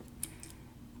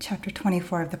Chapter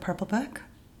 24 of the Purple Book,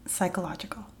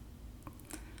 Psychological.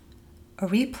 A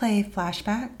replay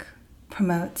flashback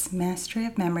promotes mastery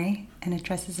of memory and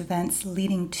addresses events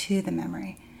leading to the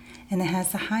memory, and it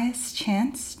has the highest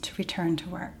chance to return to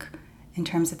work in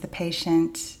terms of the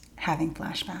patient having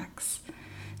flashbacks.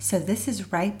 So this is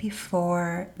right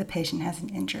before the patient has an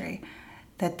injury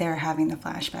that they're having the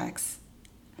flashbacks,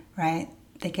 right?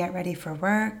 They get ready for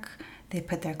work, they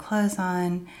put their clothes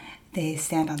on, they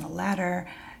stand on the ladder,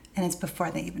 and it's before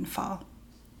they even fall.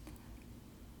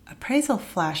 Appraisal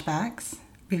flashbacks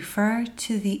refer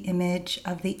to the image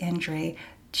of the injury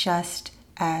just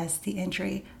as the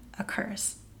injury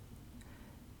occurs.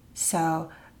 So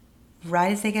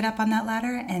right as they get up on that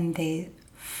ladder and they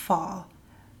fall,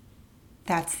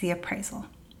 that's the appraisal.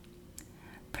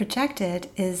 Projected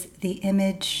is the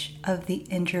image of the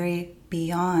injury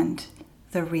beyond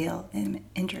the real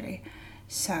injury.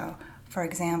 So, for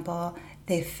example,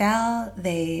 they fell,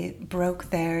 they broke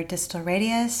their distal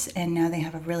radius, and now they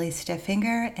have a really stiff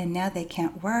finger, and now they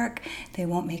can't work, they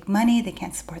won't make money, they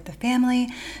can't support the family.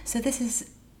 So this is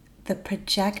the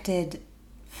projected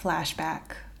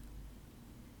flashback,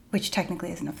 which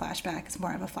technically isn't a flashback, it's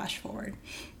more of a flash forward.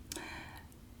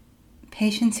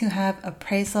 Patients who have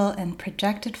appraisal and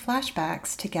projected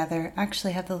flashbacks together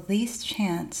actually have the least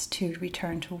chance to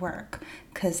return to work,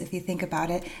 because if you think about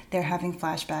it, they're having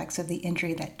flashbacks of the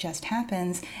injury that just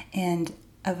happens and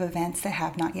of events that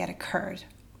have not yet occurred,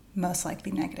 most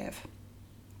likely negative.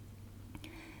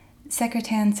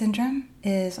 Secretan syndrome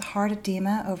is heart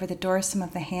edema over the dorsum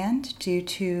of the hand due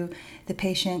to the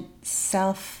patient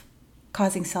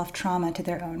causing self-trauma to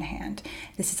their own hand.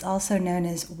 This is also known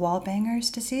as wall-banger's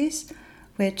disease,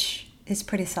 which is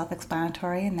pretty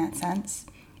self-explanatory in that sense.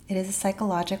 It is a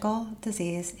psychological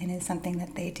disease and is something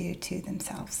that they do to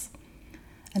themselves.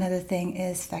 Another thing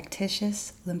is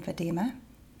factitious lymphedema.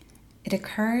 It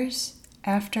occurs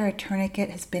after a tourniquet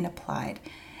has been applied,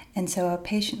 and so a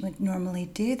patient would normally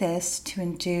do this to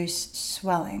induce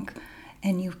swelling,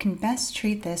 and you can best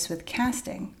treat this with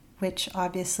casting, which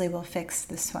obviously will fix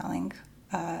the swelling,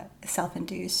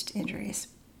 self-induced injuries.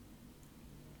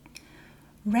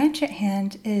 Ratchet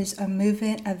hand is a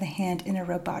movement of the hand in a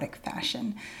robotic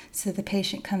fashion. So the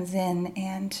patient comes in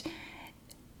and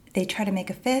they try to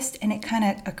make a fist, and it kind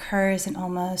of occurs in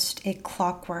almost a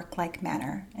clockwork-like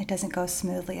manner. It doesn't go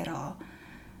smoothly at all.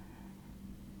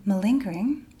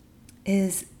 Malingering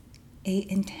is an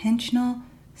intentional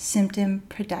symptom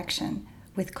production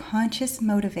with conscious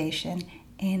motivation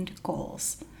and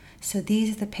goals. So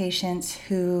these are the patients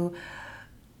who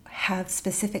have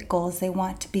specific goals. They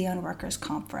want to be on workers'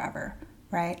 comp forever,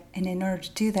 right? And in order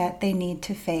to do that, they need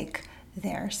to fake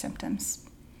their symptoms.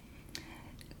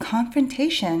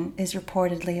 Confrontation is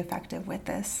reportedly effective with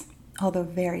this, although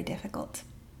very difficult.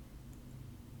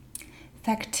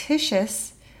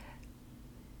 Factitious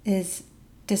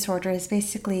disorder is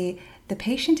basically the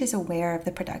patient is aware of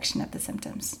the production of the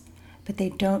symptoms, but they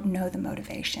don't know the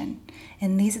motivation.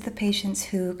 And these are the patients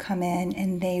who come in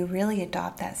and they really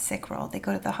adopt that sick role. They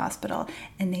go to the hospital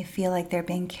and they feel like they're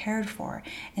being cared for.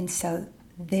 And so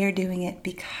they're doing it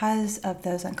because of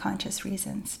those unconscious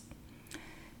reasons.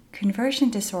 Conversion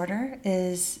disorder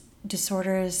is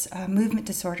movement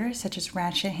disorders such as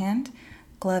ratchet hand,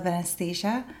 glove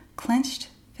anesthesia, clenched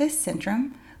fist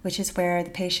syndrome, which is where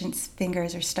the patient's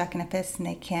fingers are stuck in a fist and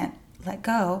they can't let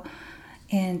go,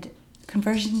 and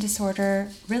conversion disorder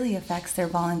really affects their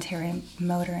voluntary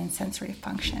motor and sensory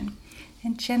function,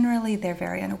 and generally they're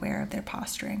very unaware of their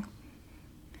posturing.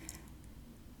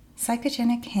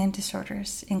 Psychogenic hand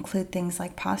disorders include things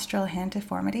like postural hand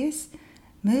deformities,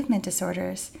 movement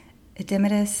disorders,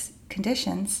 edematous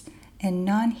conditions, and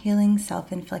non-healing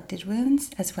self-inflicted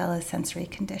wounds, as well as sensory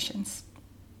conditions.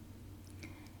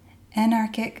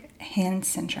 Anarchic hand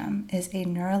syndrome is a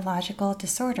neurological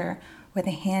disorder where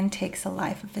the hand takes a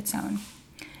life of its own,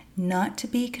 not to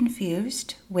be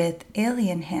confused with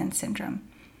alien hand syndrome,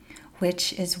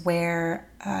 which is where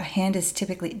a hand is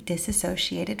typically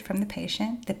disassociated from the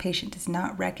patient. The patient does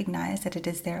not recognize that it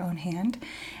is their own hand,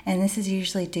 and this is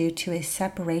usually due to a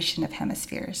separation of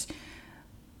hemispheres,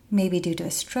 maybe due to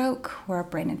a stroke or a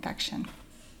brain infection.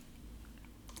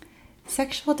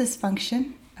 Sexual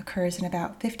dysfunction occurs in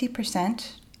about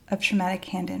 50% of traumatic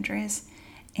hand injuries,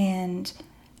 and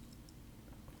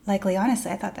likely,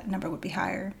 honestly, I thought that number would be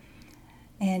higher.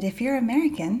 And if you're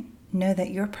American, know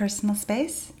that your personal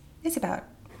space is about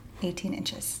 18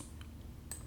 inches.